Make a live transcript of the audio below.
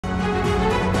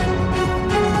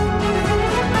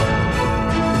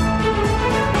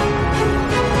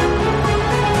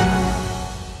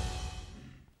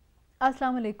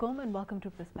Assalamu alaikum and welcome to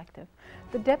Perspective.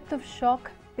 The depth of shock,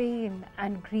 pain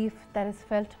and grief that is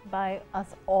felt by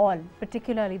us all,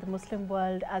 particularly the Muslim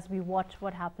world, as we watch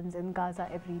what happens in Gaza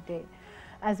every day,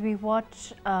 as we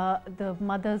watch the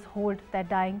mothers hold their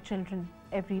dying children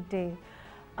every day.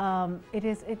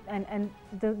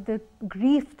 The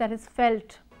grief that is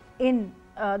felt in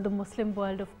the Muslim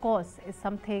world, of course, is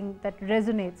something that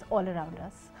resonates all around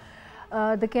us.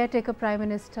 The caretaker Prime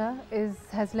Minister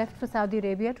has left for Saudi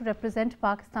Arabia to represent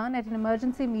Pakistan at an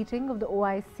emergency meeting of the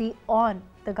OIC on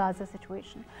the Gaza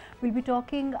situation. We'll be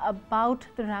talking about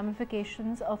the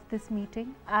ramifications of this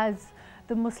meeting as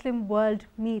the Muslim world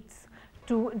meets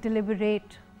to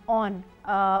deliberate on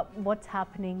what's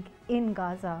happening in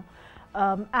Gaza,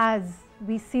 as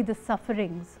we see the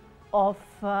sufferings of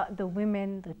the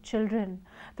women, the children,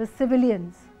 the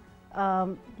civilians.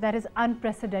 That is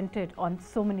unprecedented on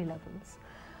so many levels.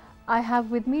 I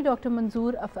have with me Dr.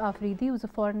 Manzoor Afridi, who is a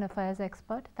foreign affairs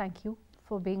expert. Thank you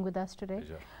for being with us today.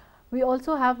 Pleasure. We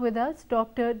also have with us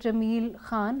Dr. Jamil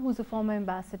Khan, who is a former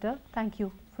ambassador. Thank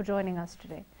you for joining us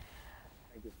today.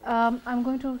 Thank you. I'm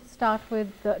going to start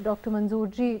with Dr. Manzoor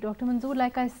ji. Dr. Manzoor,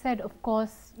 like I said, of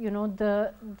course, you know,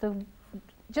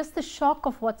 just the shock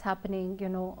of what's happening, you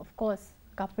know, of course,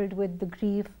 coupled with the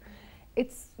grief.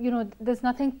 It's, you know, there's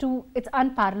nothing to, it's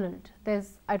unparalleled.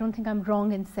 I don't think I'm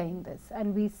wrong in saying this,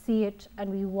 and we see it and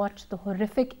we watch the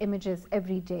horrific images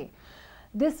every day.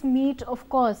 This meet, of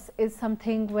course, is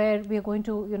something where we are going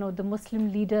to, you know, the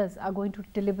Muslim leaders are going to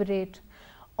deliberate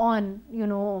on, you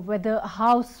know,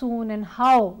 how soon and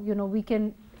how, you know, we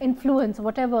can influence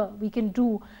whatever we can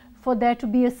do for there to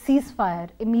be a ceasefire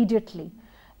immediately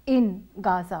in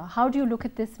Gaza. How do you look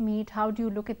at this meet? How do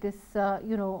you look at this,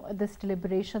 you know, this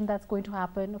deliberation that's going to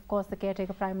happen? Of course, the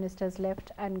caretaker Prime Minister has left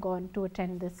and gone to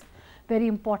attend this very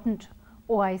important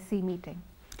OIC meeting.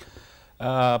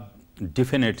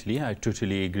 Definitely, I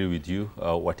totally agree with you.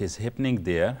 What is happening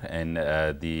there in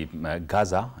the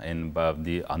Gaza and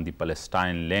on the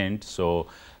Palestine land, so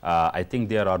I think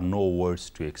there are no words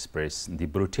to express the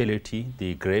brutality, the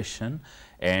aggression,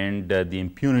 and the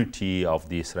impunity of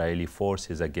the Israeli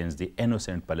forces against the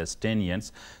innocent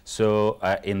Palestinians. So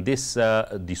in this,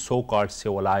 the so-called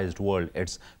civilized world,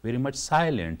 it's very much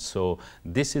silent. So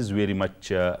this is very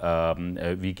much,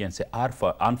 we can say,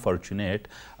 unfortunate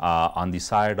on the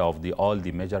side of all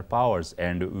the major powers.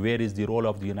 And where is the role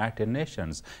of the United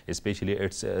Nations, especially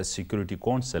its Security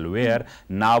Council, where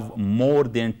now more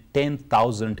than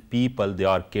 10,000 people, they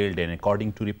are killed, and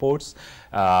according to reports,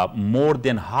 more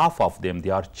than half of them,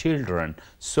 they are children.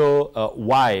 So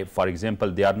why, for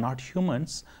example, they are not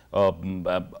humans?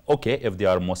 Okay, if they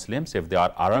are Muslims, if they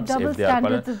are Arabs, if they are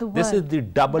this is the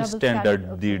double standard,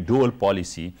 okay. The dual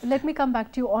policy. Let me come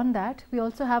back to you on that. We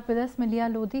also have with us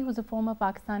Maleeha Lodhi, who's a former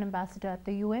Pakistan ambassador at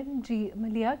the UN. Ji,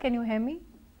 Maleeha, can you hear me?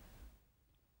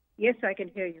 Yes, I can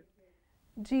hear you.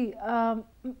 Ji,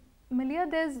 Maleeha,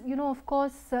 there's, you know, of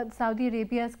course, Saudi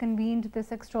Arabia has convened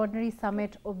this extraordinary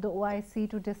summit of the OIC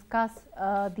to discuss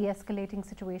the escalating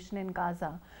situation in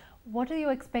Gaza. What are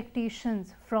your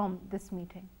expectations from this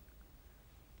meeting?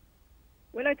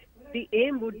 Well, I think the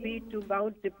aim would be to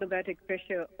mount diplomatic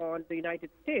pressure on the United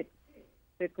States,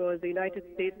 because the United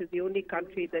States is the only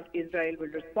country that Israel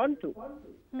will respond to.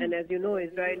 And as you know,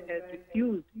 Israel has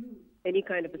refused any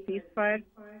kind of a ceasefire,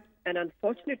 and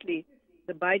unfortunately,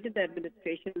 the Biden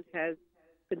administration has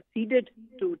conceded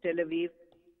to Tel Aviv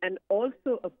and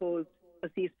also opposed a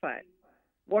ceasefire.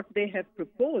 What they have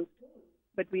proposed,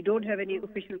 but we don't have any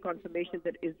official confirmation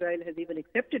that Israel has even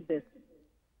accepted this,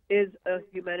 is a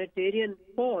humanitarian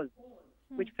pause,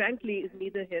 which frankly is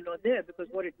neither here nor there, because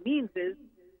what it means is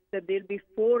that there'll be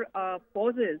 4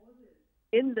 pauses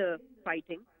in the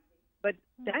fighting, but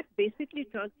that basically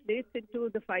translates into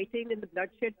the fighting and the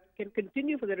bloodshed can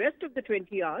continue for the rest of the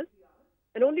 20 hours,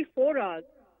 and only 4 hours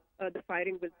the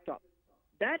firing will stop.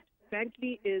 That,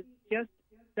 frankly,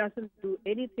 doesn't do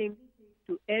anything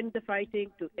to end the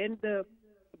fighting, to end the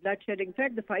bloodshed. In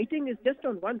fact, the fighting is just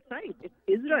on one side. It's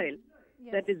Israel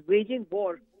that is waging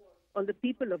war on the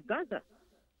people of Gaza.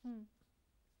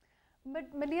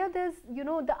 But Maleeha, there's, you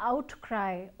know, the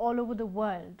outcry all over the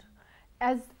world.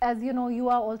 As you know, you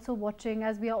are also watching,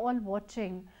 as we are all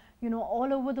watching, you know,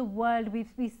 all over the world,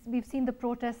 we've seen the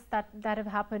protests that have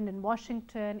happened in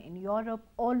Washington, in Europe,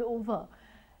 all over.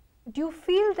 Do you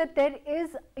feel that there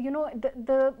is, you know,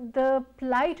 the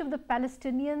plight of the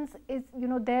Palestinians is, you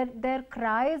know, their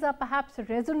cries are perhaps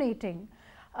resonating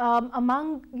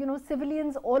among, you know,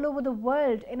 civilians all over the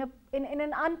world in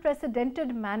an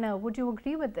unprecedented manner? Would you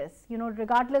agree with this? You know,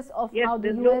 regardless of how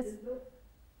the US...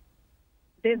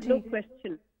 There's no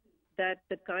question that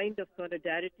the kind of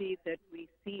solidarity that we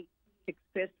see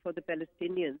expressed for the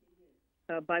Palestinians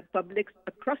by publics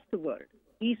across the world,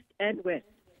 East and West,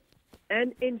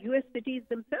 and in U.S. cities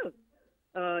themselves.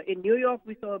 In New York,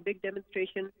 we saw a big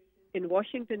demonstration. In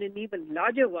Washington, an even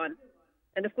larger one.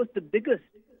 And of course, the biggest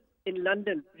in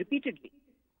London repeatedly.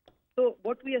 So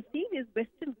what we are seeing is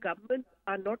Western governments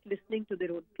are not listening to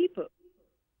their own people.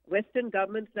 Western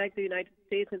governments like the United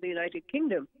States and the United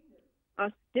Kingdom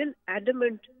are still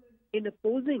adamant in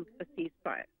opposing a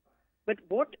ceasefire. But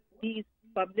what these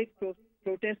public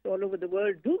protests all over the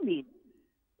world do mean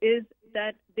is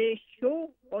that they show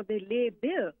or they lay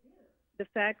bare the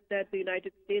fact that the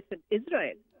United States and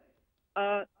Israel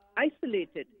are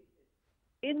isolated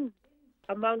in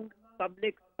among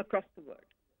publics across the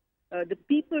world. The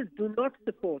people do not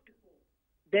support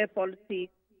their policy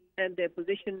and their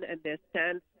position and their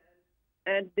stance,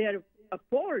 and they're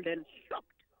appalled and shocked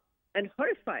and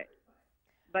horrified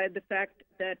by the fact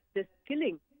that this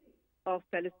killing of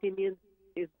Palestinians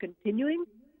is continuing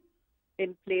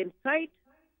in plain sight,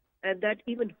 and that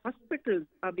even hospitals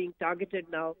are being targeted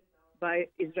now by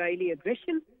Israeli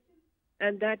aggression,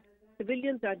 and that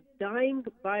civilians are dying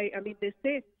by, they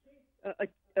say a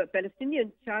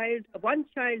Palestinian child, one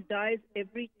child dies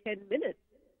every 10 minutes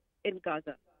in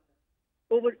Gaza.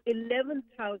 Over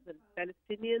 11,000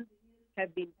 Palestinians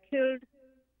have been killed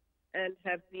and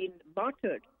have been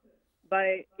martyred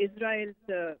by Israel's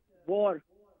war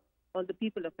on the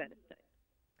people of Palestine.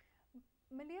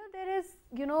 Maleeha, there is,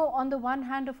 on the one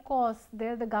hand, of course,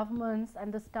 there are the governments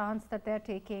and the stance that they're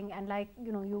taking, and like,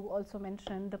 you also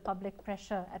mentioned the public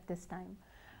pressure at this time.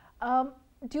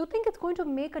 Do you think it's going to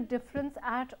make a difference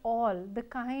at all, the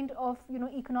kind of,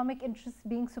 economic interests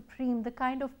being supreme, the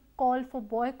kind of call for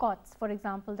boycotts, for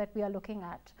example, that we are looking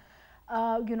at,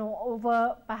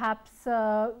 over perhaps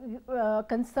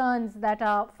concerns that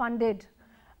are funded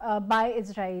by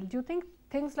Israel? Do you think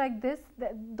things like this,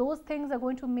 those things are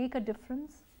going to make a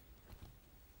difference?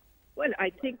 Well, I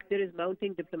think there is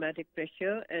mounting diplomatic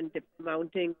pressure and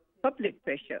mounting public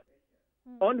pressure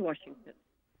on Washington.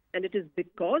 And it is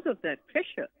because of that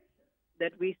pressure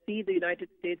that we see the United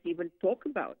States even talk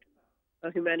about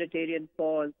a humanitarian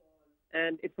pause.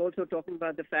 And it's also talking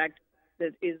about the fact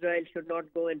that Israel should not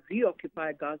go and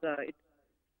reoccupy Gaza.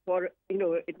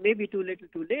 It may be too little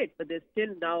too late, but they're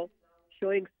still now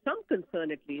showing some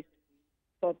concern at least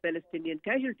for Palestinian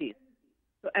casualties.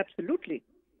 So absolutely.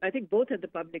 I think both at the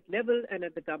public level and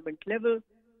at the government level,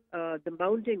 the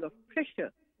mounting of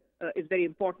pressure is very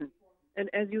important. And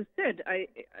as you said,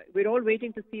 we're all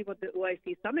waiting to see what the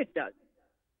OIC summit does,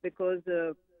 because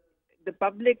the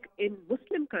public in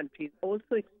Muslim countries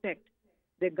also expect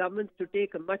their governments to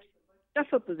take a much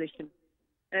tougher position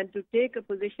and to take a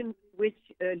position which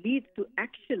leads to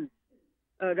action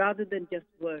rather than just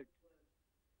words.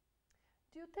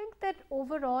 Do you think that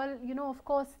overall, of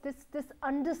course, this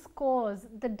underscores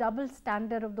the double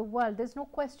standard of the world? There's no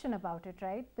question about it,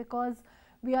 right? Because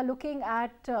we are looking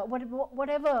at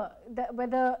whether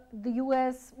the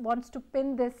US wants to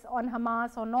pin this on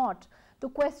Hamas or not. The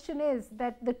question is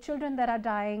that the children that are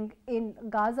dying in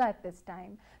Gaza at this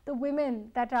time, the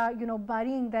women that are,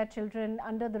 burying their children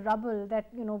under the rubble, that,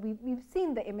 we've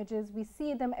seen the images, we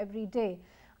see them every day.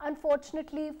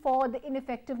 Unfortunately, for the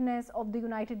ineffectiveness of the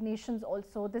United Nations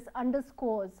also, this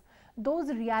underscores those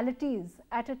realities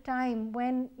at a time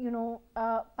when,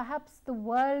 perhaps the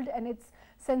world and its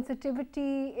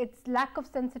sensitivity, its lack of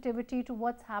sensitivity to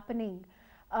what's happening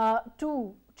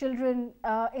to children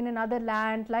in another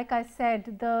land, like I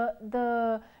said,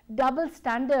 the double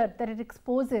standard that it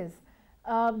exposes,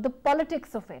 the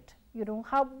politics of it,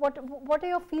 what are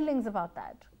your feelings about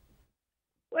that?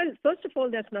 Well, first of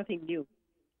all, that's nothing new.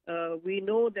 We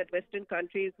know that Western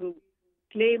countries who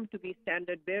claim to be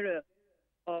standard bearer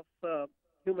of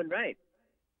human rights,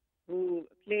 who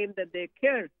claim that they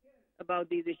care about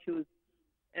these issues,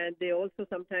 and they also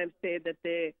sometimes say that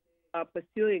they are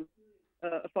pursuing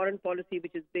a foreign policy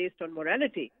which is based on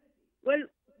morality. Well,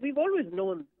 we've always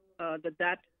known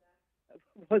that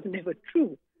was never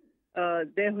true.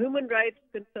 Their human rights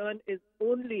concern is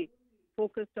only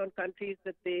focused on countries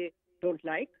that they don't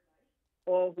like,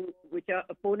 or which are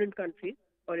opponent countries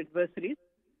or adversaries.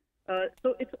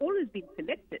 So it's always been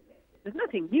selected. There's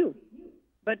nothing new.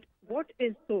 But what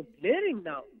is so glaring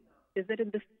now is that in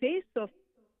the face of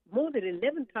more than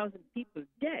 11,000 people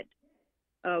dead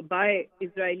by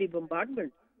Israeli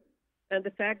bombardments, and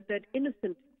the fact that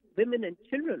innocent women and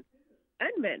children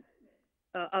and men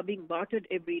are being martyred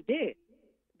every day,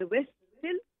 the West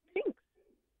still thinks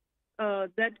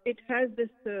that it has this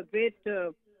great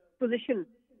position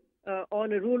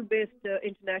on a rule-based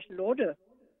international order,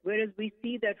 whereas we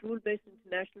see that rule-based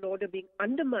international order being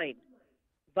undermined,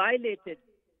 violated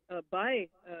by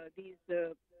these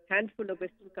handful of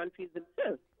Western countries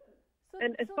themselves. So,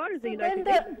 and as far as the so United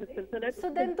Nations is concerned, I so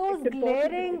think then those it's important to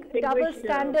glaring distinguish, double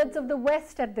standards of the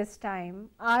West at this time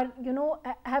are, you know,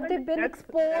 have they been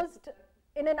exposed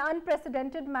in an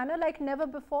unprecedented manner like never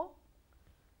before?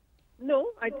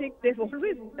 No, I think they've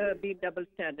always been double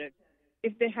standards.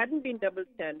 If there hadn't been double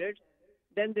standards,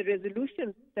 then the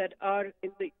resolutions that are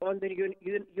in the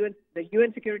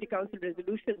UN Security Council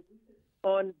resolutions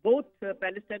on both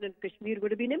Palestine and Kashmir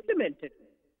would have been implemented.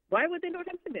 Why were they not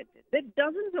implemented? There are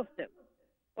dozens of them.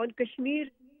 On Kashmir,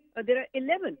 there are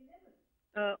 11.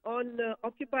 On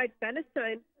occupied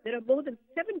Palestine, there are more than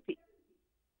 70.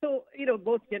 So, you know,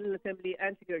 both General Assembly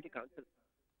and Security Council.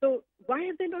 So why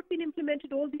have they not been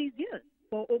implemented all these years,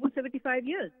 for over 75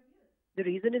 years? The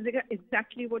reason is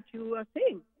exactly what you are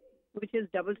saying, which is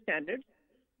double standards.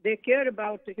 They care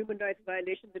about the human rights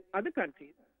violations in other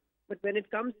countries, but when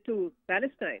it comes to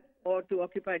Palestine or to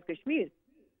occupied Kashmir,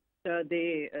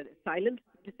 silence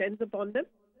descends upon them.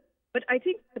 But I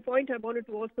think the point I wanted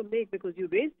to also make, because you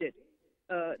raised it,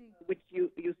 which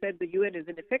you said the UN is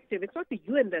ineffective. It's not the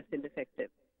UN that's ineffective.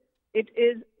 It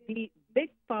is the big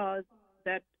powers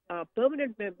that are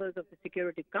permanent members of the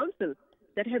Security Council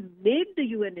that have made the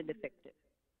UN ineffective.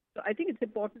 So I think it's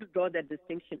important to draw that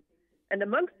distinction. And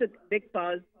amongst the big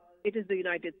powers, it is the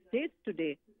United States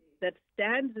today that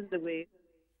stands in the way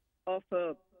of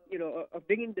of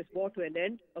bringing this war to an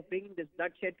end, of bringing this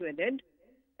bloodshed to an end.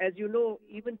 As you know,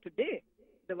 even today,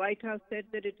 the White House said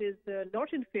that it is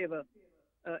not in favor,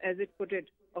 as it put it,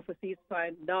 of a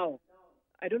ceasefire now.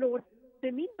 I don't know what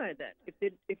they mean by that.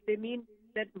 If they mean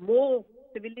that more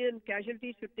civilian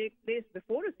casualties should take place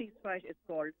before a ceasefire is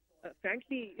called,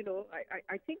 frankly,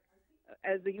 I think,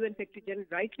 as the UN Secretary General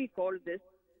rightly called this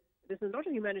is not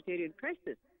a humanitarian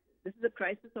crisis. This is a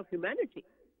crisis of humanity.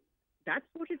 That's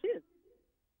what it is.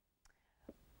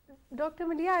 Dr.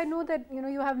 Maleeha, I know that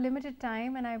you have limited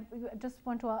time, and I just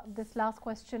want to ask this last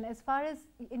question. As far as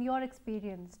in your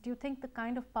experience, do you think the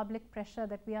kind of public pressure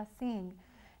that we are seeing,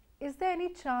 is there any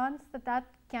chance that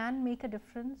can make a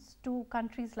difference to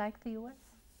countries like the US?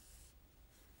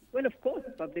 Well, of course,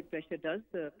 public pressure does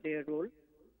play a role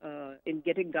in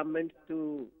getting governments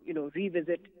to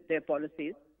revisit their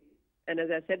policies. And as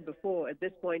I said before, at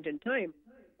this point in time,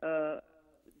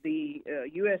 the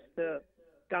US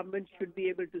government should be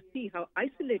able to see how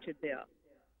isolated they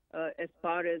are as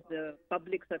far as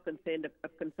publics are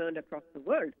concerned across the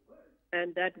world,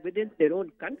 and that within their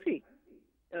own country,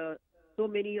 so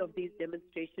many of these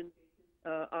demonstrations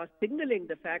are signaling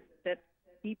the fact that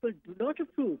people do not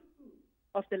approve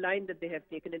of the line that they have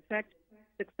taken. In fact,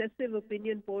 successive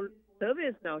opinion poll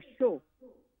surveys now show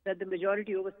that the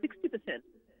majority, over 60%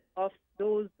 of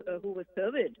those who were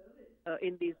surveyed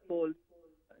in these polls,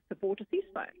 support a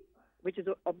ceasefire, which is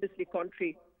obviously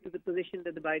contrary to the position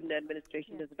that the Biden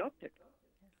administration has adopted.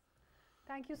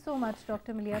 Thank you so much,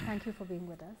 Dr. Maleeha. Thank you for being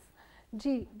with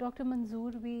us. Dr.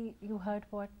 Manzoor, you heard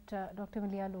what Dr.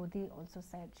 Maleeha Lodhi also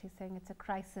said. She's saying it's a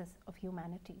crisis of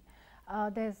humanity.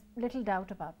 There's little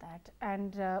doubt about that.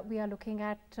 And we are looking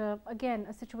at, again,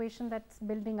 a situation that's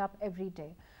building up every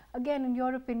day. Again, in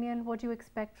your opinion, what do you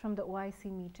expect from the OIC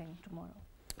meeting tomorrow?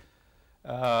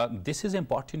 This is an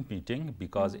important meeting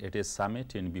because it is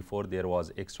summit, and before there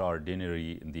was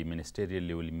extraordinary the ministerial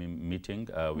level meeting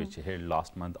which held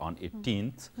last month on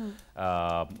 18th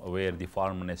where the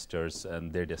foreign ministers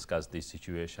they discussed the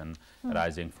situation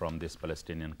rising from this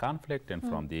Palestinian conflict and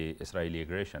from the Israeli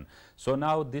aggression. So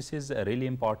now this is really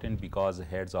important because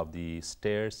heads of the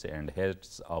states and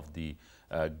heads of the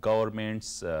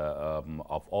governments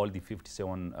of all the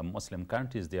 57 Muslim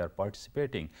countries, they are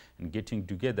participating and getting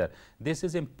together. This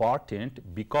is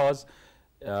important because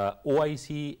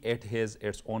OIC, it has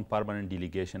its own permanent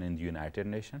delegation in the United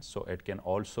Nations, so it can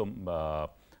also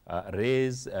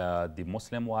raise the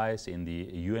Muslim voice in the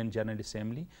UN General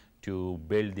Assembly to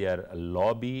build their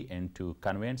lobby and to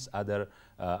convince other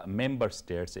member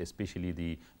states, especially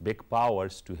the big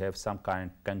powers, to have some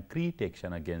kind of concrete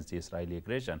action against the Israeli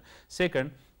aggression. Second,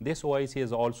 this OIC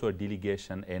is also a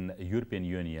delegation in European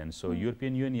Union. So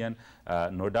European Union,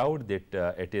 no doubt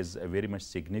that it is very much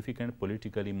significant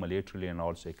politically, militarily, and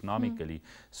also economically.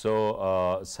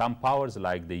 So some powers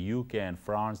like the UK and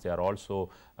France, they are also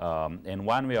in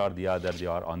one way or the other, they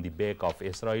are on the back of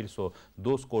Israel. So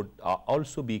those could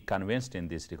also be convinced in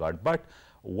this regard. But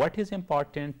what is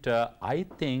important, I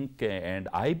think and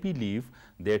I believe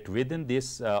that within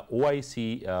this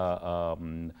OIC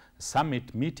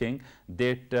summit meeting,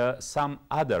 that some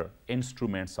other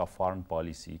instruments of foreign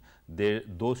policy,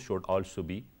 those should also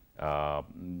be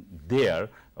there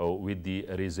with the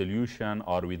resolution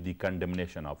or with the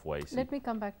condemnation of OIC. Let me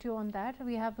come back to you on that.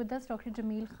 We have with us Dr.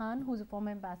 Jamil Khan, who is a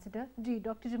former ambassador.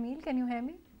 Dr. Jamil, can you hear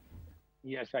me?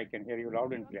 Yes, I can hear you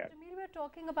loud and clear. Jamil, we are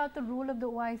talking about the role of the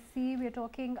OIC. We are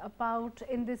talking about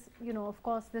in this, of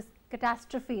course, this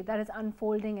catastrophe that is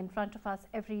unfolding in front of us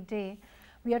every day.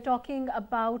 We are talking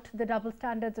about the double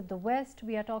standards of the West.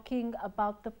 We are talking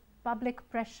about the public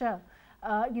pressure,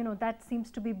 that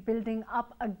seems to be building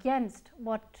up against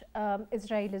what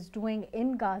Israel is doing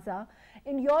in Gaza.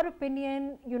 In your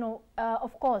opinion,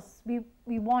 of course,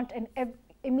 we want an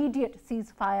immediate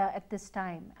ceasefire at this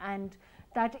time, and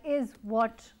that is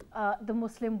what the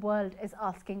Muslim world is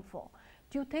asking for.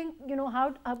 Do you think,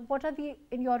 what are the,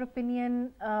 in your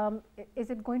opinion, is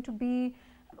it going to be,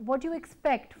 what do you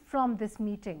expect from this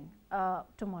meeting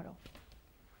tomorrow?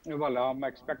 Well, I'm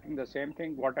expecting the same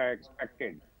thing, what I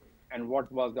expected, and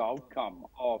what was the outcome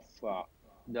of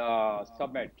the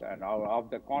summit and of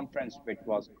the conference which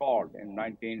was called in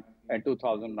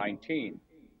 2019,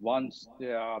 once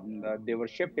they were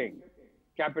shifting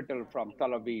capital from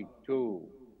Tel Aviv to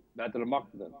Beit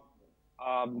al-Maqdis.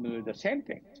 The same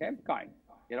thing, same kind.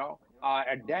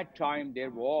 At that time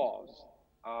there was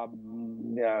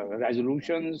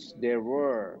resolutions, there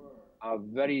were a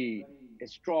very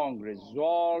strong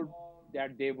resolve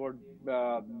that they would,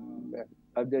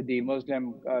 the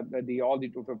Muslim, all the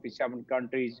 257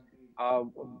 countries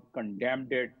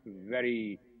condemned it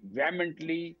very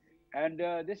vehemently, and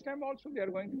this time also they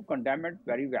are going to condemn it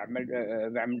very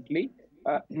vehemently,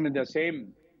 the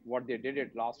same what they did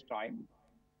it last time.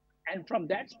 And from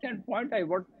that standpoint,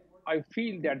 I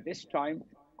feel that this time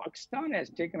Pakistan has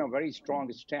taken a very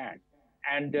strong stand,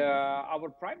 and our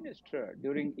Prime Minister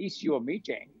during ECO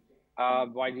meeting,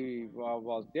 while he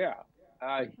was there,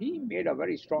 he made a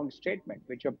very strong statement,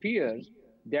 which appears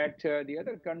that the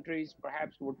other countries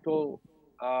perhaps would toe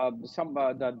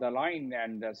the line,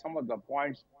 and some of the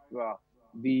points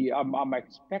I'm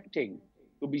expecting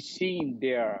to be seen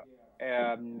there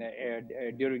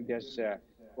during this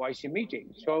OIC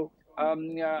meeting. So,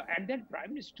 and then Prime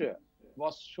Minister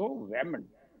was so vehement,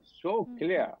 so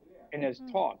clear in his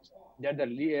thoughts that the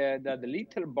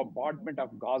lethal bombardment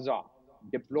of Gaza,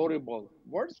 deplorable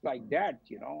words like that,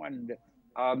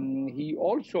 and he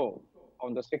also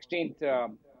on the 16th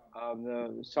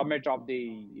summit of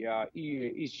the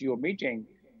ECO meeting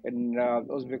in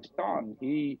Uzbekistan,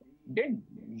 he did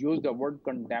use the word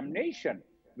condemnation,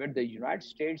 with the United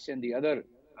States and the other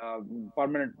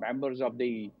permanent members of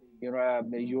the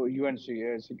UN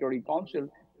Security Council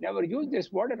never used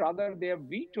this word. Rather, they have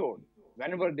vetoed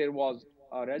whenever there was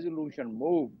a resolution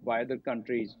moved by other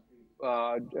countries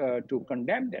to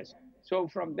condemn this. So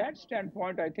from that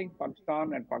standpoint, I think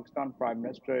Pakistan and Pakistan Prime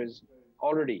Minister is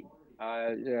already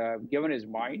given his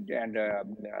mind and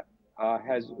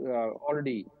has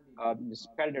already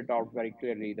spelled it out very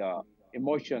clearly, the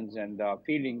emotions and the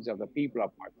feelings of the people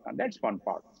of Pakistan. That's one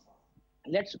part.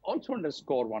 Let's also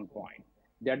underscore one point,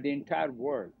 that the entire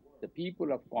world, the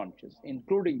people of conscience,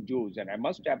 including Jews, and I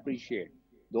must appreciate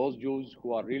those Jews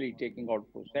who are really taking out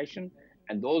possession,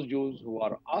 and those Jews who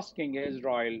are asking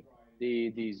Israel,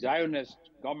 the Zionist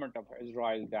government of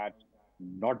Israel, that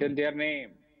not in their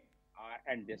name,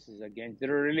 and this is against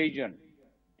their religion,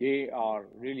 they are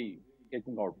really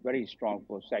taking out very strong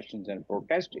possessions and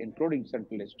protests, including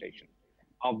Central Station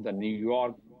of the New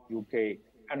York, UK,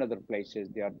 and other places.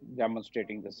 They are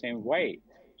demonstrating the same way.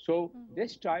 So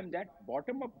this time that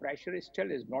bottom-up pressure is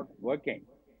not working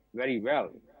very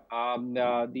well.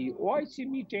 The OIC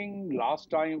meeting last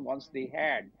time, once they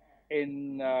had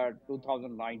in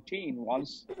 2019,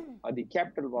 once the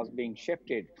capital was being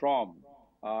shifted from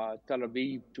Tel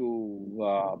Aviv to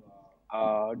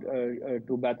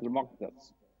Beit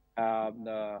al-Maqdis.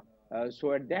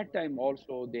 So at that time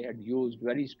also they had used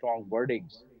very strong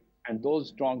wordings, and those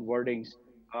strong wordings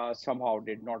somehow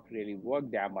did not really work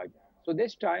that much. So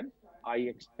this time I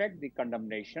expect the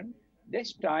condemnation.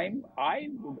 This time I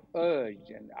would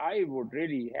urge, and I would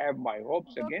really have my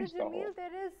hopes Dr. against Jamil,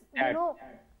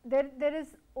 the there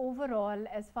is overall,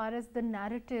 as far as the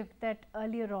narrative that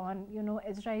earlier on,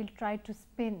 Israel tried to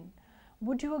spin,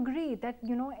 would you agree that,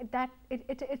 that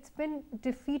it's been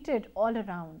defeated all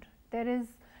around? There is,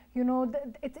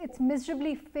 it's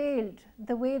miserably failed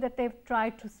the way that they've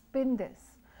tried to spin this,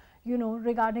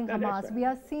 regarding Hamas. We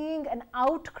are seeing an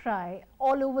outcry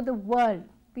all over the world.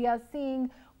 We are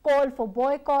seeing call for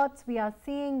boycotts. We are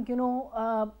seeing,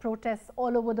 protests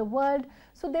all over the world.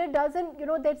 So there doesn't,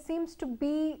 there seems to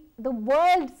be, the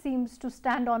world seems to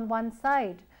stand on one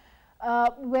side.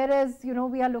 Whereas,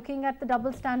 we are looking at the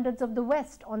double standards of the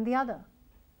West on the other.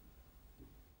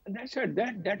 That's right.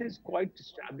 That is quite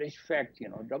established fact. You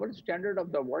know, double standard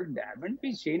of the world. Haven't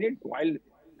we seen it while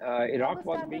Double Iraq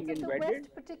was standards being of the invaded, West,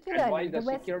 and particularly while the the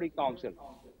West. Security Council,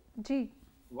 Gee.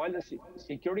 while the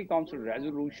Security Council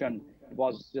resolution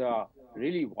was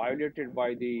really violated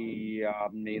by the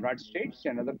United States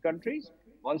and other countries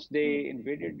once they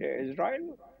invaded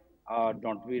Israel.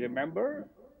 Don't we remember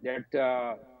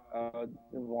that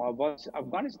once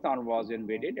Afghanistan was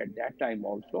invaded at that time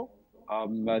also,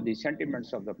 the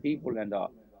sentiments of the people and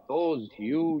those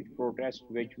huge protests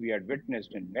which we had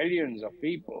witnessed in millions of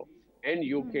people in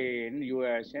UK, in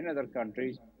US, in other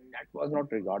countries, that was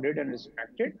not regarded and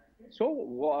respected.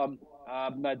 So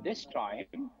this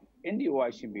time in the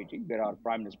OIC meeting, where our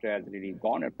Prime Minister has really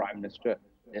gone, and Prime Minister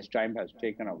this time has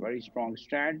taken a very strong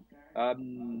stand.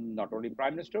 Not only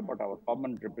Prime Minister, but our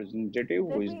permanent representative, who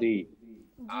Let is me, the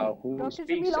who Dr. Jamil,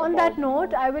 speaks on that about.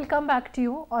 note, I will come back to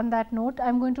you on that note.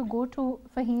 I'm going to go to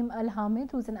Faheem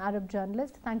Al-Hamid, who's an Arab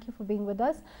journalist. Thank you for being with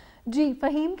us. Ji,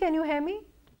 Faheem, can you hear me?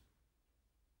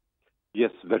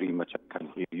 Yes, very much I can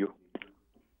hear you.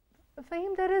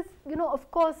 Faheem, there is, of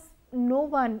course, no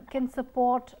one can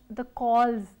support the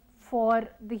calls for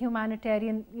the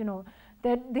humanitarian,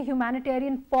 the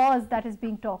humanitarian pause that is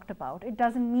being talked about. It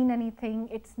doesn't mean anything.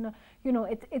 It's no,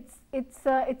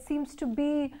 it seems to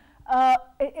be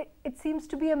it seems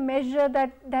to be a measure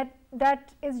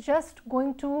that is just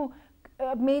going to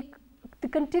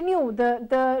continue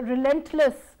the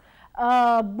relentless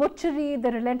butchery,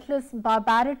 the relentless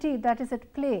barbarity that is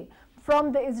at play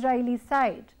from the Israeli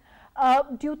side.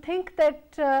 Do you think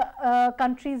that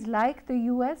countries like the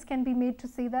US can be made to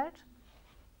see that?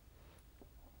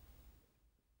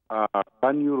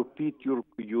 Can you repeat your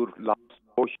last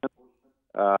portion?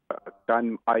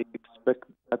 Can I expect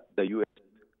that the US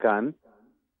can?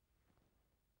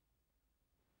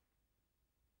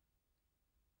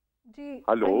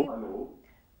 Hello?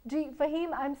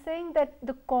 Faheem, I'm saying that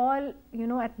the call,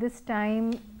 at this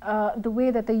time, the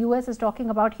way that the US is talking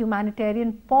about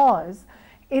humanitarian pause,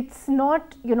 it's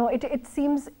not, it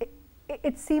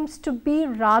seems to be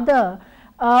rather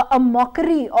a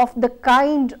mockery of the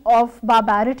kind of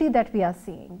barbarity that we are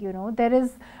seeing. There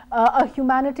is a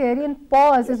humanitarian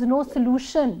pause is no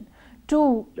solution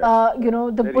to,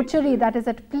 the butchery that is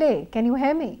at play. Can you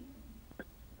hear me?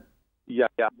 Yeah,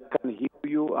 I can hear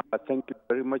you. Thank you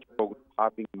very much for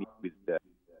having me with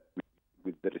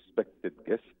the respected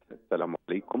guest. Assalamu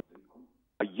alaikum.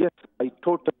 Yes, I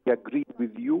totally agree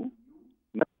with you.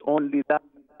 Not only that,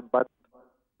 but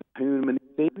the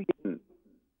humanitarian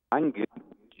angle,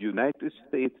 United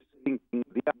States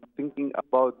they are thinking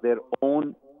about their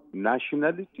own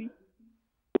nationality.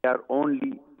 They are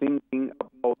only thinking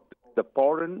about the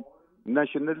foreign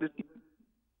nationality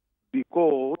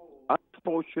because,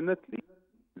 unfortunately,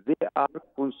 they are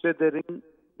considering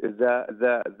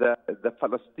the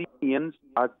Palestinians,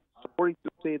 are sorry to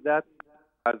say that,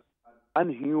 as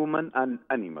unhuman and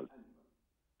animals.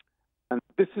 And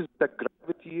this is the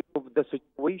gravity of the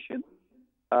situation.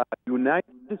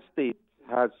 United States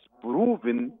has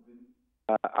proven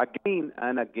again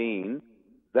and again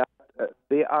that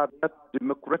they are not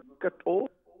democratic at all,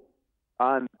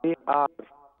 and they are,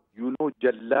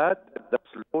 Jallad, the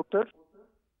slaughter.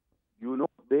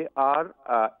 They are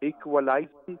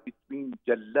equalizing between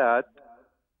Jallad,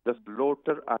 the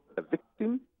slaughter, and the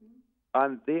victim,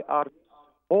 and they are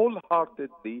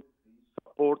wholeheartedly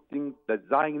supporting the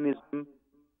Zionism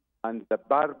and the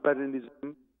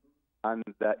barbarism and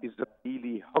the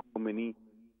Israeli hegemony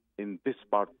in this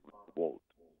part of the world.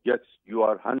 Yes, you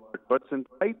are 100%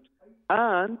 right.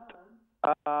 And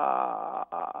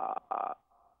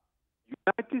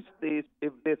United States,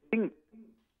 if they think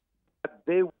that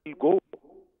they will go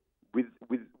with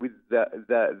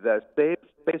the safe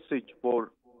passage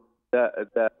for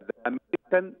the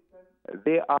American,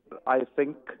 they are, I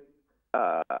think, they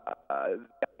are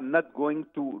not going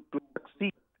to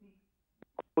succeed,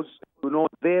 because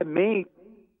they made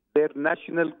their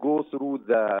national go through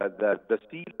the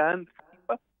sea land.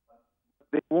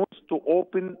 They want to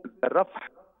open the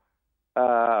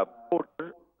Rafah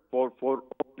border for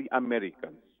only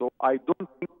Americans. So I don't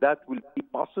think that will be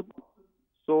possible.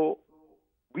 So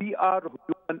we are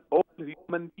all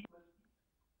human beings,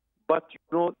 but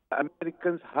the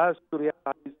Americans has to realize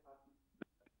that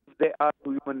if they are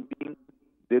human beings,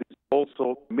 there is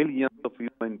also millions of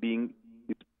human beings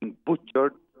being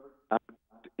butchered and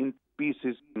in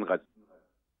pieces in Gaza.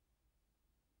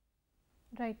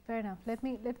 Right, fair enough. Let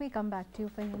me come back to you,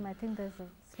 Faheem. I think there's a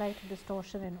slight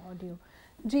distortion in audio.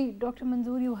 Dr.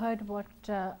 Manzoor, you heard what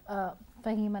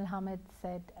Faheem Al-Hamid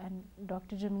said, and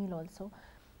Dr. Jamil also.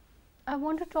 I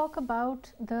want to talk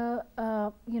about the,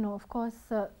 of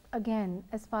course, again,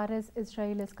 as far as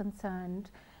Israel is concerned,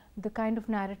 the kind of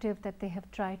narrative that they have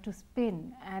tried to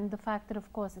spin, and the fact that,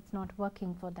 of course, it's not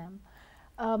working for them.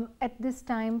 At this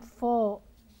time, for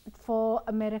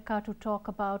America to talk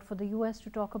about, for the US to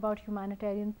talk about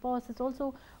humanitarian pause, is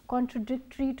also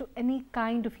contradictory to any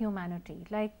kind of humanity.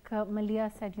 Like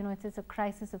Maleeha said, it is a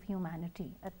crisis of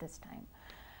humanity at this time.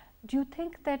 Do you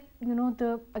think that,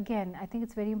 again, I think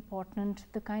it's very important,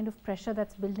 the kind of pressure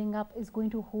that's building up is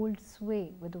going to hold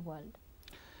sway with the world?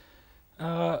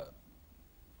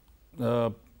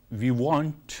 We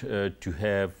want to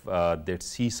have that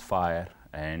ceasefire,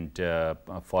 and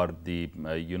for the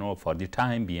for the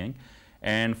time being,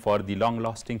 and for the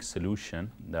long-lasting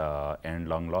solution and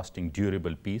long-lasting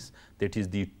durable peace, that is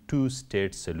the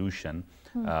two-state solution,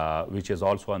 which is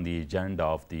also on the agenda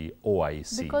of the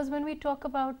OIC. Because when we talk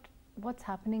about what's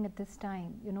happening at this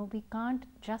time, we can't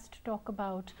just talk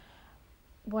about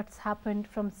what's happened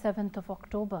from 7th of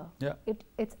October. Yeah.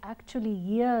 It's actually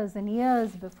years and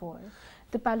years before.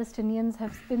 The Palestinians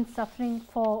have been suffering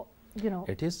for,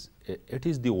 It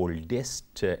is the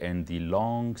oldest and the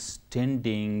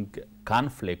long-standing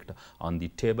conflict on the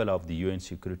table of the UN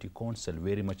Security Council.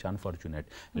 Very much unfortunate.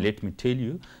 Let me tell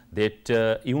you that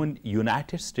even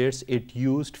United States, it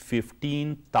used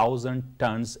 15,000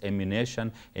 tons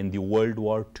ammunition in the World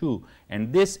War II,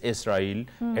 and this Israel,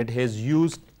 it has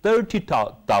used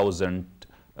 30,000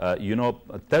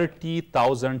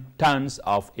 30,000 tons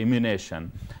of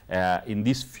ammunition in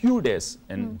these few days,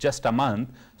 in just a month.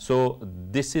 So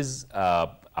this is a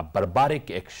barbaric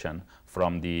action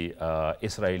from the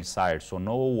Israel side. So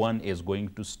no one is going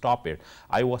to stop it.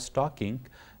 I was talking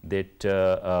that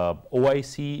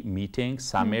OIC meeting,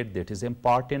 summit, that is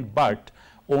important, but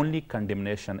only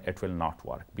condemnation, it will not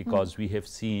work, because we have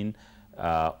seen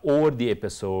over the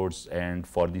episodes and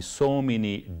for the so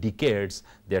many decades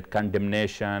that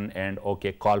condemnation and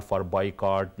call for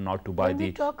boycott, not to buy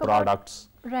the products.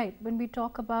 Right. When we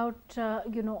talk about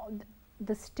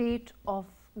the state of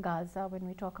Gaza, when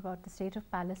we talk about the state of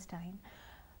Palestine,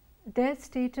 their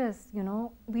status,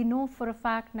 we know for a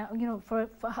fact now, for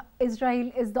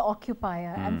Israel is the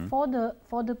occupier, and for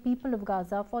the people of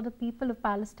Gaza, for the people of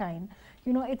Palestine,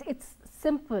 it's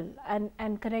simple,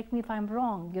 and correct me if I'm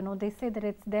wrong, they say that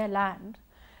it's their land,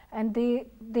 and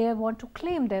they want to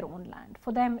claim their own land.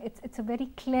 For them, it's a very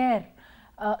clear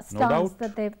stance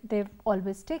that they've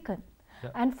always taken. Yeah.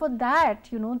 And for that,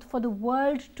 for the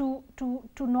world to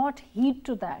not heed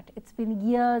to that, it's been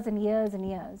years and years and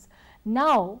years.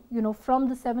 Now, from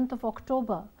the 7th of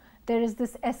October, there is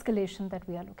this escalation that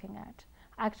we are looking at.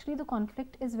 Actually, the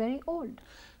conflict is very old.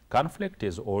 Conflict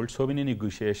is old. So many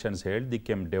negotiations held. The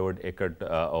Camp David Accord,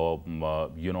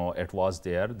 it was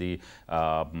there. The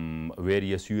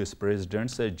various U.S.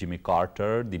 presidents, Jimmy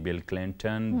Carter, the Bill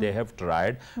Clinton, they have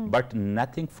tried, but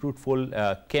nothing fruitful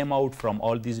came out from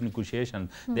all these negotiations.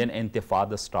 Then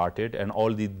Intifada started, and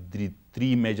all the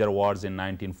three major wars in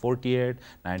 1948,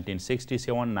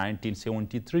 1967,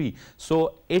 1973.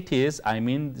 So it is,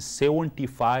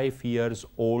 75 years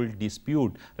old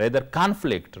dispute, rather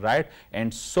conflict, right?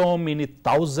 And so many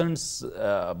thousands,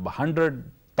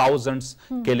 thousands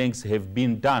killings have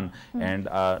been done, and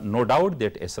no doubt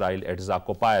that Israel is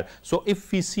occupier. So if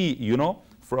we see,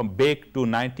 from back to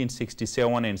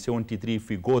 1967 and 73, if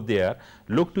we go there,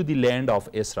 look to the land of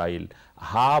Israel,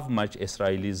 how much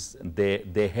Israelis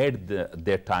they had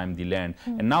that time the land,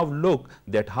 and now look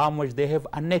that how much they have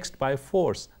annexed by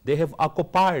force. They have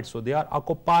occupied, so they are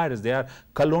occupiers, they are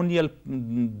colonial,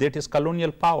 that is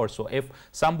colonial power. So if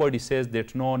somebody says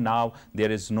that no, now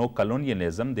there is no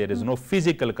colonialism, there is no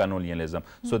physical colonialism,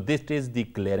 so this is the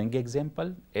glaring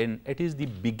example, and it is the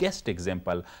biggest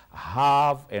example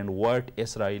how and what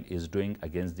Israel is doing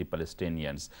against the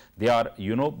Palestinians. They are,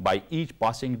 by each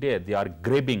passing day, they are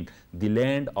grabbing the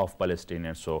land of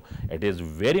Palestinians. So it is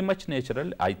very much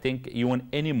natural. I think even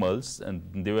animals, and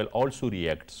they will also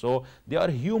react. So they are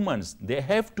humans, they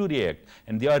have to react,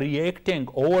 and they are reacting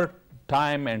over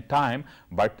time and time,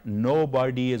 but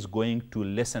nobody is going to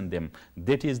listen them.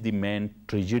 That is the main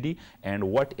tragedy, and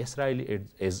what Israel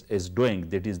is doing,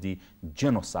 that is the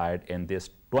genocide in this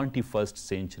 21st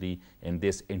century, in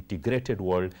this integrated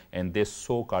world, and this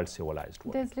so-called civilized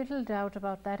world. There's little doubt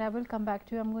about that. I will come back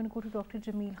to you. I'm going to go to Dr.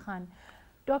 Jamil Khan.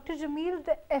 Dr. Jamil,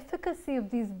 the efficacy of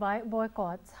these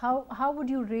boycotts, how would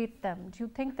you rate them? Do you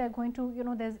think they're going to,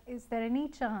 is there any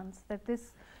chance that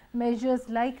this measures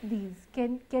like these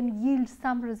can yield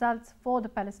some results for the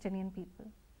Palestinian people?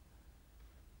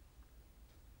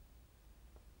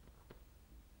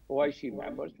 OIC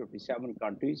members, 57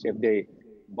 countries, if they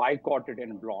boycotted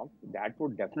en bloc, that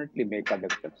would definitely make a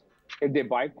difference. If they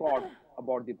boycott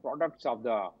about the products of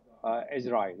the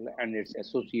Israel and its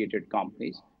associated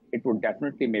companies, it would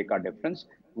definitely make a difference.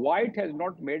 Why it has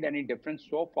not made any difference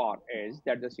so far is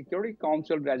that the Security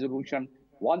Council Resolution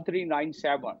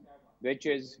 1397, which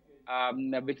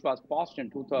was passed in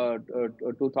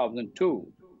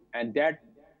 2002, and that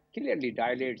clearly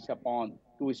dilates upon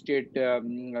two-state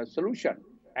solution.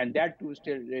 And that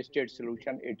two-state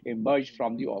solution, it emerged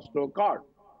from the Oslo Accord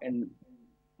in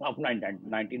of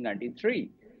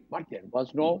 1993, but there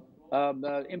was no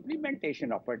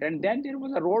implementation of it. And then there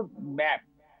was a road map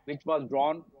which was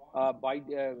drawn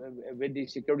with the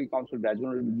Security Council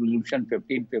Resolution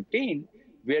 1515,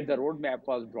 where the roadmap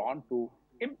was drawn to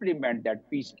implement that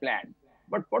peace plan.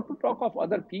 But what to talk of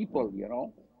other people, you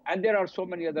know? And there are so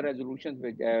many other resolutions,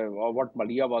 which what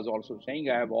Maleeha was also saying.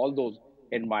 I have all those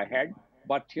in my head.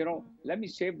 But you know, let me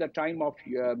save the time of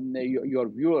your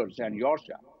viewers and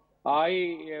yourself.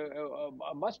 I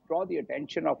must draw the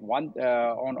attention of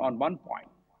on one point,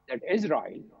 that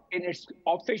Israel, in its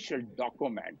official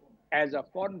document, as a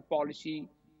foreign policy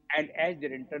and as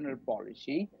their internal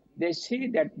policy, they say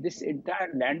that this entire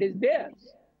land is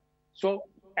theirs. So,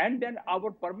 and then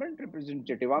our permanent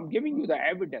representative, I'm giving you the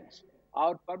evidence.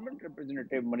 Our permanent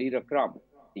representative, Manir Akram,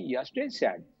 he yesterday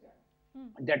said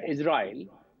that Israel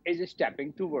is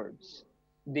stepping towards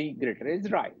the Greater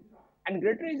Israel. And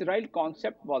Greater Israel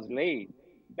concept was laid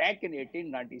back in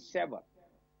 1897,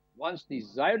 once the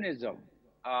Zionism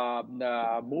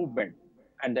movement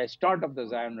and the start of the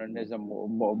Zionism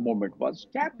movement was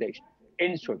established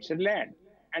in Switzerland.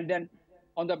 And then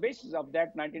on the basis of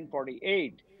that,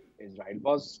 1948, Israel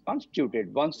was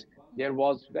constituted. Once there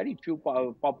was very few,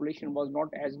 population was not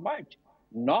as much.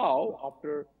 Now,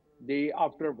 after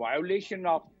violation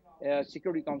of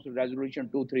Security Council Resolution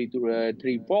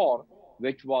 2334,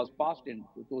 which was passed in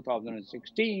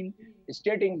 2016,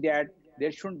 stating that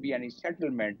there shouldn't be any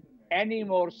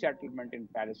more settlement in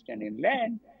Palestinian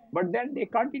land. But then they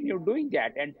continue doing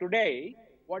that. And today,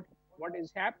 what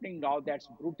is happening now? That's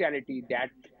brutality, that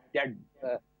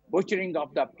butchering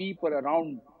of the people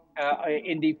around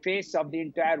in the face of the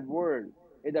entire world,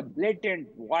 is a blatant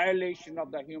violation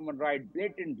of the human right,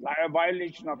 blatant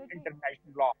violation of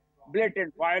international law,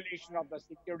 blatant violation of the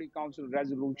Security Council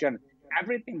resolution.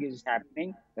 Everything is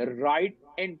happening right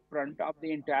in front of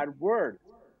the entire world.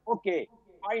 Okay,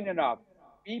 fine enough.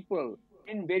 People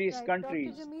in various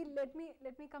countries. Dr. Jamil,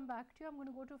 let me come back to you. I'm going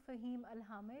to go to Faheem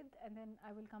Al-Hamid and then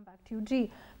I will come back to you.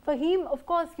 Ji, Faheem, of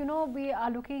course, you know, we are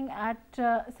looking at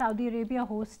Saudi Arabia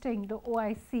hosting the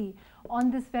OIC on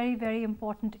this very, very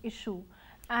important issue.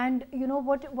 And, you know,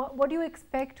 what do you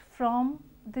expect from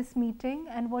this meeting,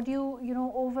 and what do you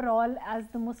know, overall, as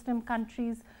the Muslim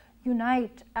countries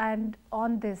unite and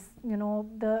on this, you know,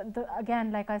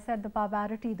 again, like I said, the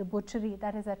barbarity, the butchery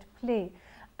that is at play.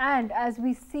 And as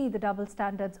we see the double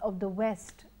standards of the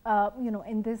West, you know,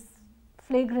 in this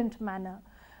flagrant manner,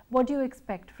 what do you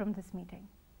expect from this meeting?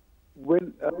 Well,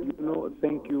 you know,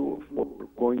 thank you for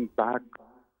going back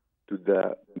to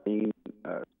the main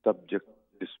subject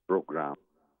of this program.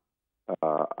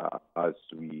 As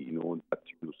we know that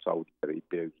Saudi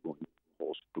Arabia is going to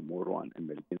host tomorrow an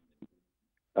emergency,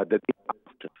 the day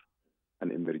after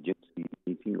an emergency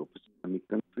meeting of Islamic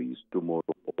countries.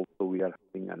 Tomorrow also we are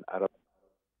having an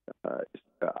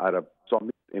Arab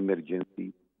Summit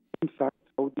emergency. In fact,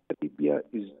 Saudi Arabia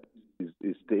is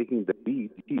taking the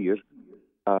lead here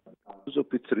because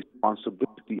of its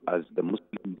responsibility as the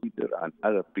Muslim leader and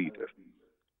Arab leader.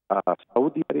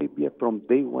 Saudi Arabia from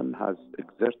day one has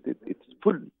exerted its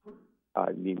full,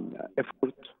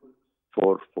 effort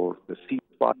for the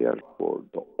ceasefire, for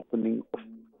the opening of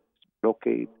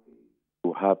blockade,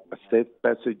 to have safe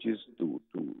passages to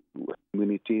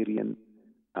humanitarian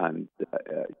and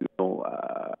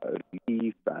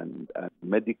relief and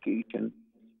medication.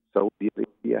 Saudi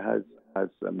Arabia has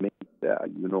made a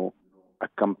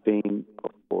campaign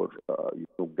for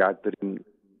gathering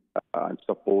and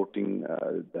supporting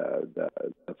the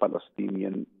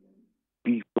Palestinian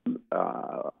people,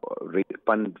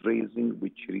 fundraising,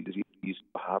 which really is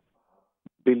to have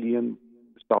billion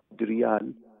Saudi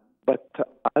riyal. But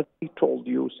as I told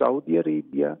you, Saudi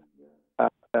Arabia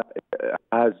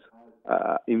has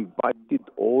invited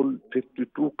all 52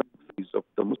 countries of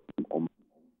the Muslim Ummah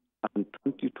and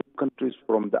 22 countries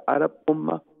from the Arab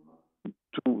Ummah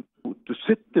to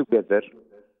sit together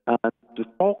and to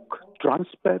talk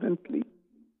transparently,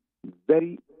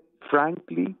 very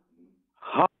frankly,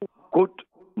 how could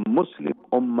Muslim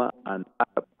Ummah and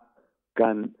Arab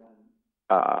can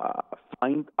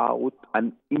find out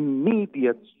an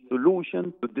immediate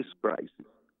solution to this crisis.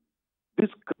 This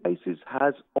crisis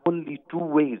has only two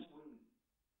ways.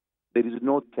 There is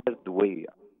no third way.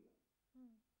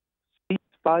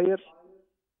 ceasefire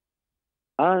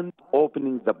and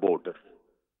opening the border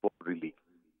for relief.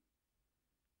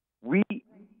 We,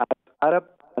 as Arab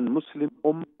and Muslim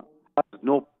Ummah, have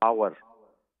no power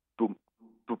to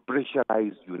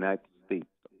pressurize United States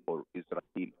or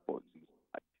Israel for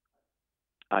ceasefire.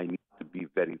 I need to be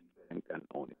very frank and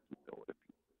honest with all of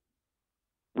you.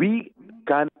 We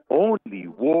can only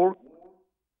work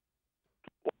to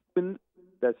open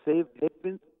the safe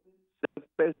havens, safe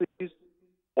passages,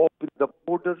 open the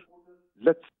border,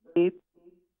 let's aid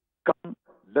come,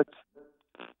 let's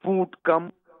food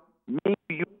come. Maybe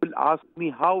you will ask me,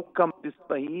 how come this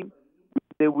Faheem,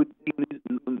 there would be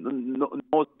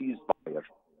no ceasefire?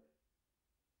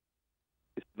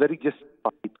 It's very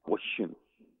justified question.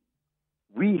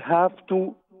 We have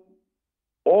to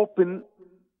open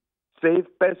safe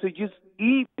passages.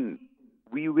 Even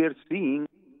we were seeing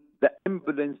the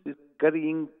ambulances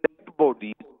carrying dead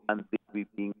bodies and they were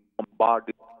being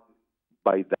bombarded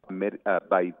by the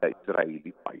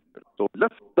Israeli fighters. So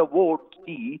let's the world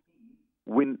see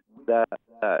when the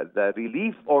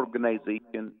relief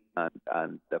organization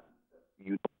and the,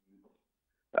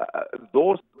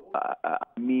 those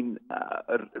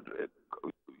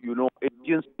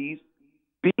agencies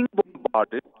being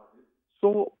bombarded.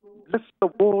 So let's the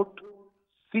world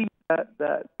see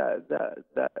the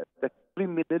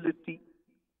criminality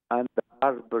and the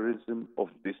barbarism of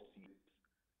this.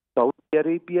 Saudi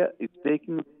Arabia is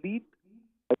taking the lead.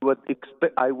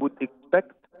 I would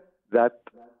expect that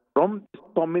from this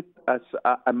summit, as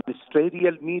a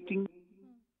ministerial meeting,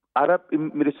 Arab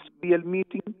ministerial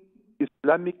meeting,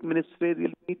 Islamic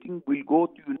ministerial meeting, will go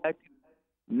to United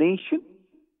Nations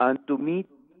and to meet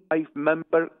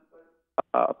 5-member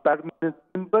permanent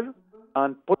member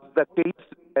and put the case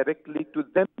directly to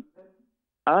them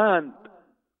and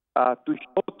to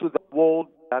show to the world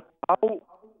that how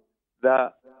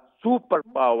the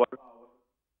superpower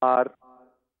are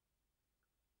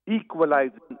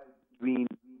equalizing between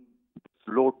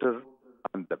slaughter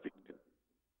and the victim.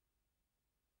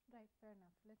 Right, fair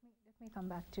enough. Let me come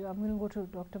back to you. I'm going to go to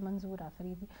Dr. Manzoor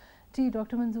Afridi.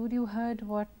 Dr. Manzoor, you heard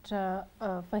what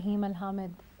Faheem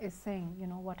Al-Hamid is saying,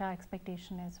 what our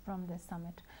expectation is from this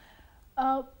summit.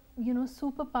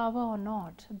 Superpower or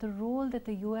not, the role that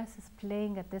the US is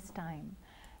playing at this time,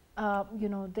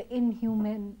 the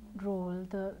inhuman role,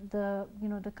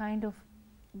 the kind of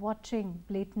watching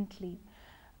blatantly,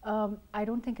 I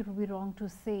don't think it would be wrong to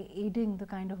say aiding the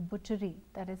kind of butchery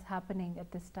that is happening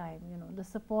at this time, the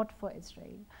support for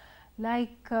Israel.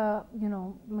 Like,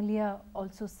 Maleeha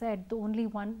also said,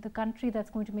 the country that's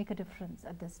going to make a difference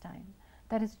at this time,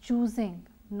 that is choosing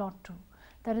not to,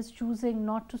 that is choosing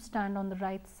not to stand on the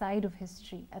right side of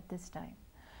history at this time.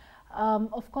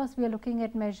 Of course, we are looking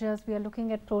at measures, we are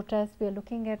looking at protests, we are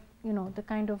looking at, the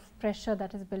kind of pressure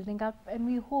that is building up, and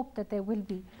we hope that there will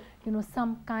be,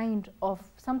 some kind of,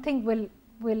 something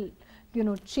will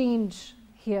change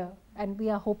here, and we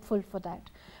are hopeful for that.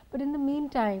 But in the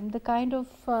meantime, the kind of,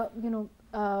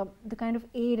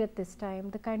 aid at this time,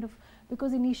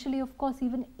 because initially, of course,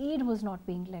 even aid was not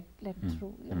being let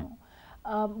through,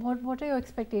 What are your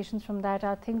expectations from that?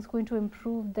 Are things going to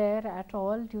improve there at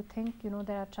all? Do you think,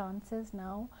 there are chances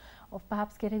now of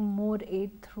perhaps getting more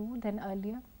aid through than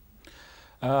earlier?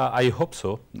 I hope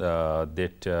so,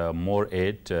 that more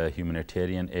aid,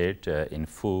 humanitarian aid in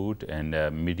food and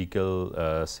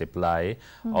medical supply,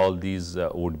 all these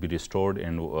would be restored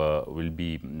and will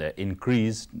be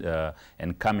increased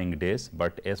in coming days.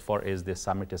 But as far as the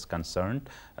summit is concerned,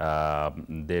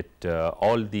 that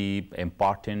all the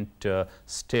important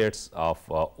states of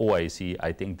OIC,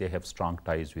 I think they have strong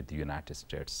ties with the United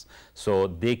States. So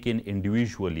they can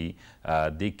individually,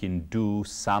 they can do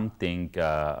something,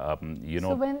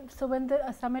 So when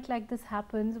a summit like this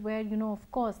happens, where of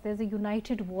course there's a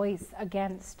united voice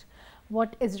against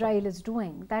what Israel is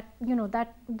doing, that that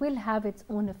will have its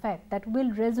own effect, that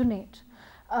will resonate,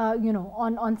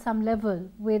 on some level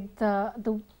with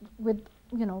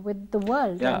with the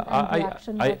world. Yeah,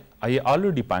 I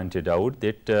already pointed out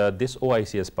that this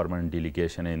OIC has permanent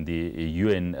delegation in the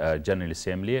UN General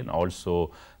Assembly and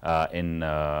also in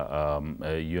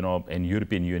in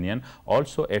European Union.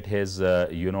 Also, it has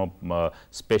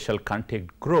special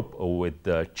contact group with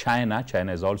China.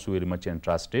 China is also very much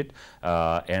interested,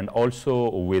 and also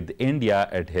with India,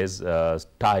 it has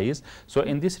ties. So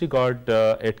in this regard,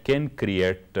 it can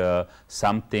create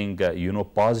something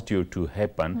positive to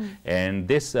happen. And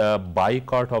this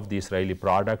boycott of the Israeli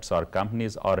products products or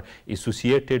companies are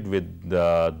associated with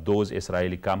those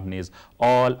Israeli companies,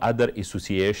 all other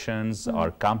associations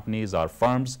or companies or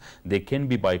firms, they can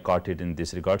be boycotted in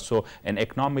this regard. So an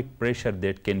economic pressure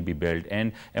that can be built.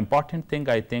 And important thing,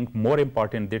 I think, more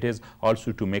important, that is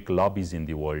also to make lobbies in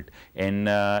the world. And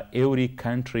every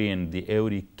country and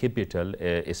every capital,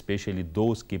 especially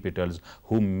those capitals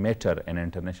who matter in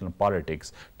international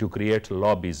politics, to create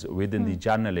lobbies within the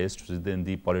journalists, within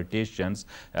the politicians,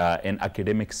 in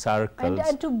academic circles.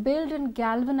 And to build and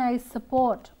galvanize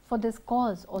support for this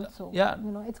cause also. Yeah.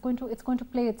 You know, it's going to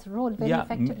play its role very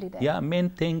effectively there. Yeah, main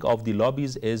thing of the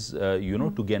lobbies is, you know,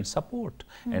 to gain support.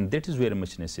 And that is very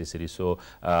much necessary. So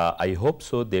I hope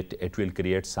so that it will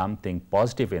create something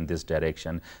positive in this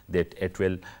direction, that it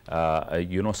will,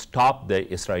 you know, stop the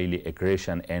Israeli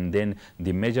aggression. And then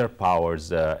the major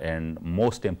powers and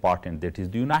most important, that is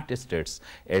the United States,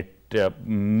 it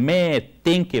may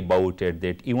think about it,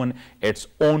 that even its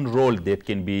own role that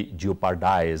can be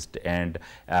jeopardized, and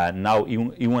now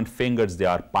even fingers they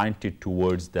are pointed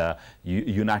towards the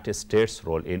United States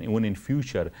role, and even in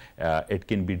future it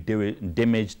can be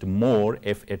damaged more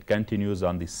if it continues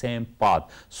on the same path.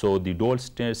 So the dual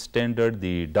standard,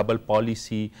 the double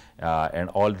policy, and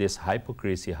all this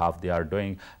hypocrisy how they are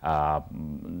doing,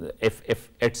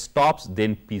 if it stops,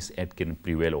 then peace it can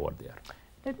prevail over there.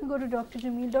 Let me go to Dr.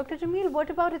 Jamil. Dr. Jamil,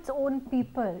 what about its own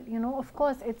people? You know, of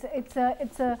course, it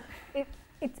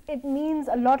means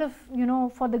a lot of, you know,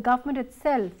 for the government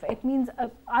itself. It means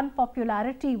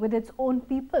unpopularity with its own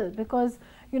people, because,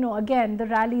 you know, again, the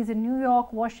rallies in New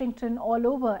York, Washington, all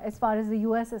over, as far as the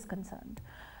US is concerned.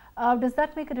 Does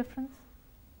that make a difference?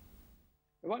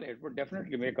 Well, it would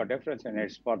definitely make a difference, and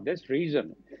it's for this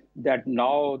reason that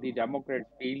now the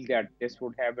Democrats feel that this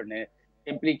would have an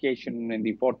implication in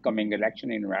the forthcoming election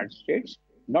in the United States,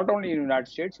 not only in the United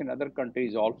States, in other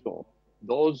countries also.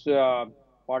 Those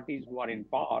parties who are in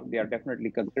power, they are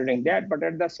definitely considering that. But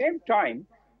at the same time,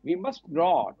 we must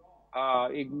not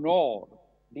ignore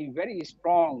the very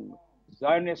strong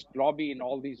Zionist lobby in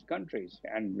all these countries.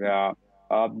 And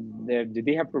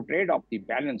they have to trade off the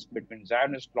balance between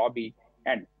Zionist lobby.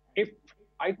 And if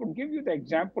I could give you the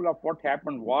example of what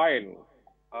happened while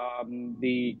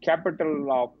the capital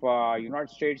of United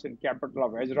States and capital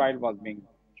of Israel was being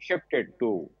shifted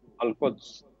to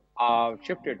Al-Quds,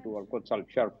 Al-Sharif,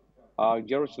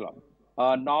 Jerusalem.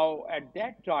 Now, at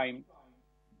that time,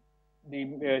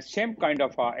 the same kind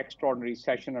of extraordinary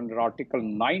session under Article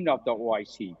 9 of the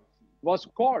OIC was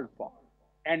called for.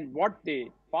 And what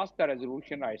they passed the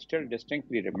resolution, I still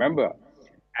distinctly remember,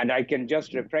 and I can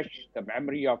just refresh the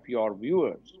memory of your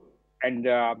viewers and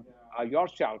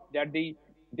yourself, that they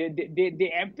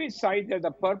emphasize that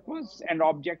the purpose and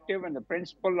objective and the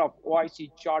principle of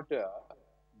OIC Charter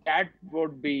that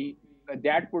would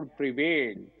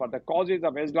prevail for the causes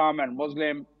of Islam and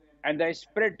Muslim and the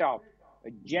spirit of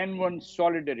genuine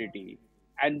solidarity.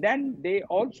 And then they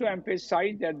also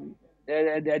emphasize that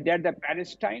the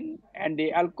Palestine and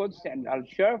the Al-Quds and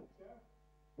Al-Sharif,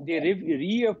 they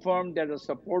reaffirmed their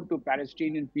support to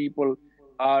Palestinian people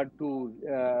to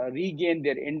regain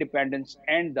their independence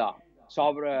and the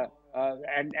sovereign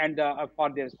for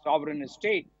their sovereign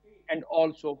state, and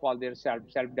also for their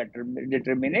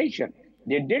self-determination.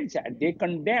 They did that. They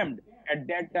condemned at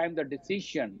that time the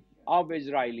decision of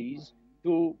Israelis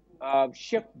to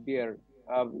shift their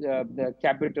the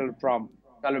capital from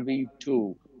Tel Aviv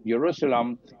to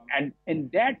Jerusalem. And in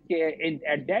that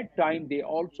at that time, they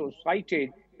also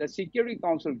cited the Security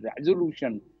Council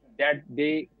resolution that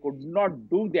they could not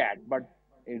do that. But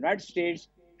the United States,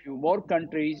 few more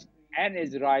countries, and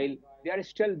Israel, they are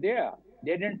still there.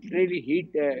 They didn't really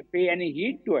pay any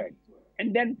heed to it.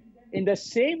 And then in the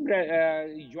same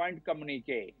joint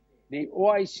communique, the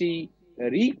OIC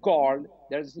recalled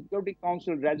the Security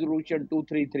Council Resolution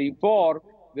 2334,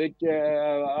 which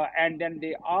and then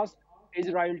they asked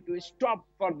Israel to stop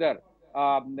further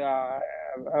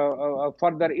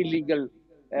illegal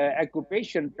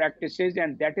occupation practices,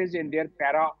 and that is in their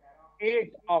para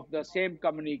 8 of the same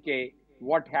communique,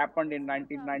 what happened in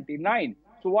 1999.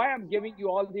 So why I'm giving you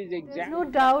all these examples? There's no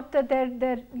doubt that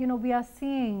we are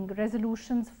seeing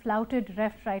resolutions flouted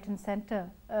left, right, and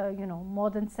center. More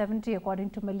than 70,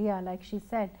 according to Maleeha, like she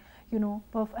said,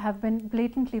 have been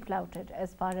blatantly flouted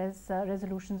as far as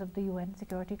resolutions of the UN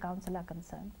Security Council are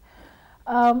concerned.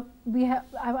 I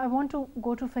want to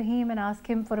go to Faheem and ask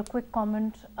him for a quick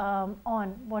comment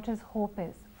on what his hope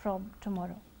is from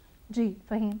tomorrow. Ji,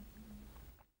 Faheem.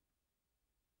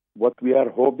 What we are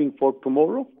hoping for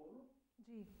tomorrow?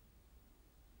 Ji.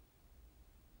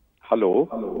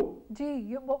 Hello?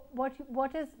 Ji, what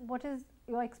is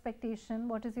your expectation?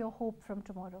 What is your hope from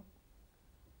tomorrow?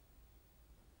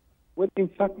 Well, in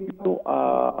fact,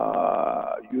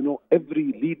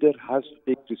 every leader has to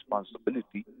take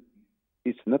responsibility.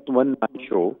 It's not one man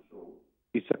show.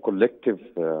 It's a collective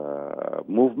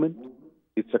movement.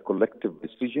 It's a collective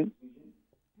decision.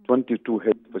 22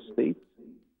 heads of state,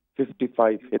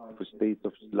 55 heads of state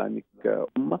of Islamic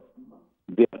Ummah.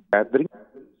 They are gathering.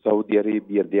 Saudi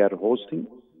Arabia, they are hosting,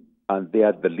 and they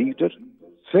are the leader.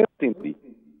 Certainly,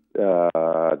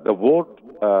 the world,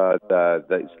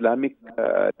 the Islamic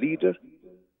leader,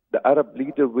 the Arab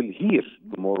leader will hear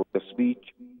tomorrow the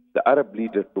speech. The Arab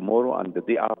leader tomorrow and the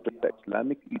day after, the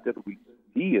Islamic leader will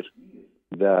hear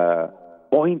the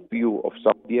point view of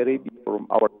Saudi Arabia from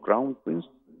our crown prince,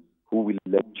 who will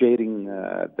be chairing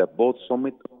the both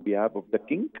summit on behalf of the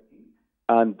king.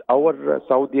 And our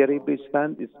Saudi Arabia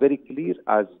stand is very clear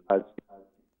as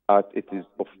it is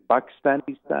of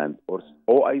Pakistani stand or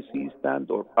OIC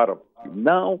stand or Arab.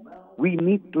 Now we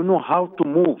need to know how to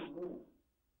move.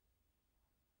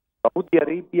 Saudi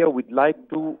Arabia would like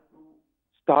to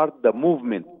start the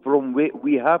movement from where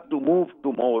we have to move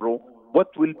tomorrow.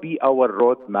 What will be our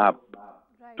roadmap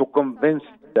to convince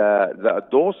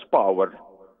those powers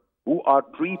who are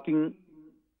treating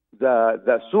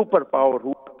the superpower, who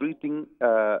are treating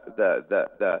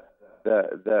the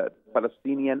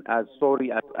Palestinian as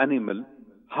an animal,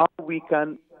 how we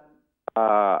can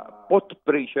put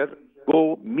pressure,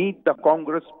 go meet the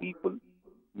Congress people,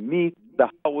 meet the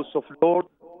House of Lords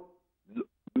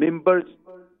members,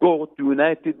 go to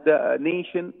United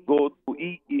Nations, go to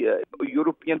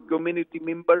European Community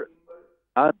member,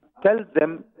 and tell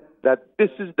them that this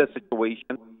is the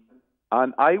situation.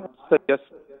 And I would suggest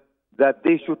that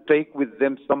they should take with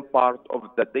them some part of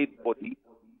the dead body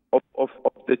of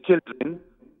the children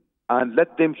and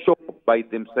let them show by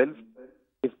themselves.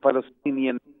 If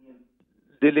Palestinian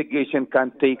delegation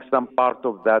can take some part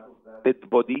of that dead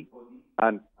body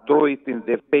and throw it in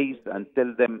their face and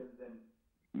tell them,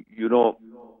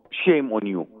 shame on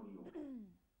you.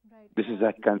 This is,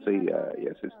 I can say,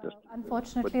 yes, sister.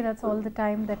 Unfortunately, that's all the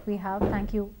time that we have.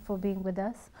 Thank you for being with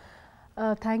us.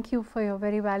 Thank you for your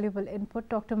very valuable input.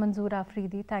 Dr. Manzoor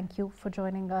Afridi, thank you for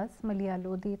joining us. Maleeha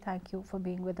Lodhi, thank you for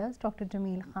being with us. Dr.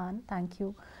 Jamil Khan, thank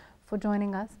you for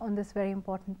joining us on this very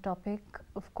important topic.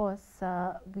 Of course,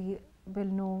 we will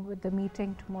know with the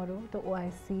meeting tomorrow, the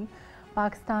OIC.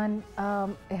 Pakistan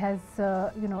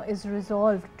is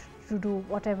resolved to do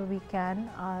whatever we can.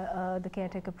 The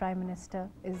caretaker Prime Minister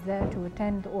is there to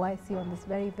attend the OIC on this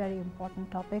very, very important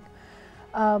topic.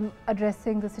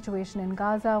 Addressing the situation in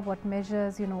Gaza, what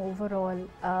measures, overall,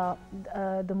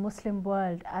 the Muslim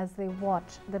world as they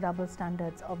watch the double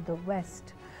standards of the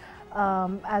West,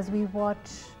 as we watch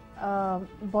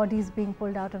bodies being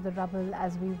pulled out of the rubble,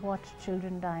 as we watch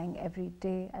children dying every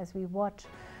day, as we watch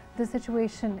the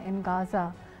situation in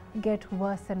Gaza get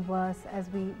worse and worse, as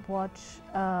we watch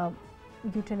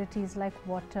utilities like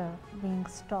water being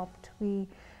stopped.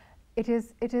 It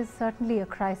is certainly a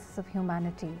crisis of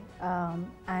humanity,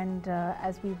 and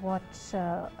as we watch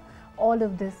all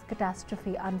of this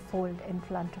catastrophe unfold in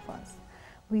front of us,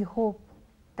 we hope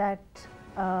that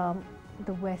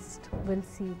the West will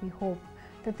see, we hope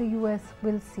that the US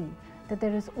will see that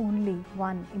there is only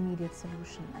one immediate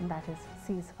solution, and that is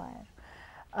ceasefire.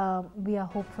 We are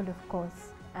hopeful, of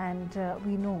course, and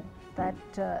we know that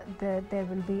there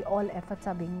will be, all efforts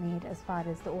are being made as far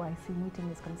as the OIC meeting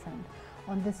is concerned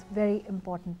on this very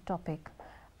important topic,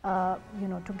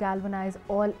 to galvanize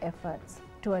all efforts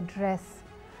to address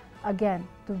again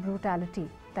the brutality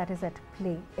that is at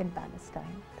play in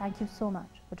Palestine. Thank you so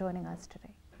much for joining us today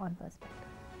on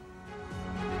Perspective.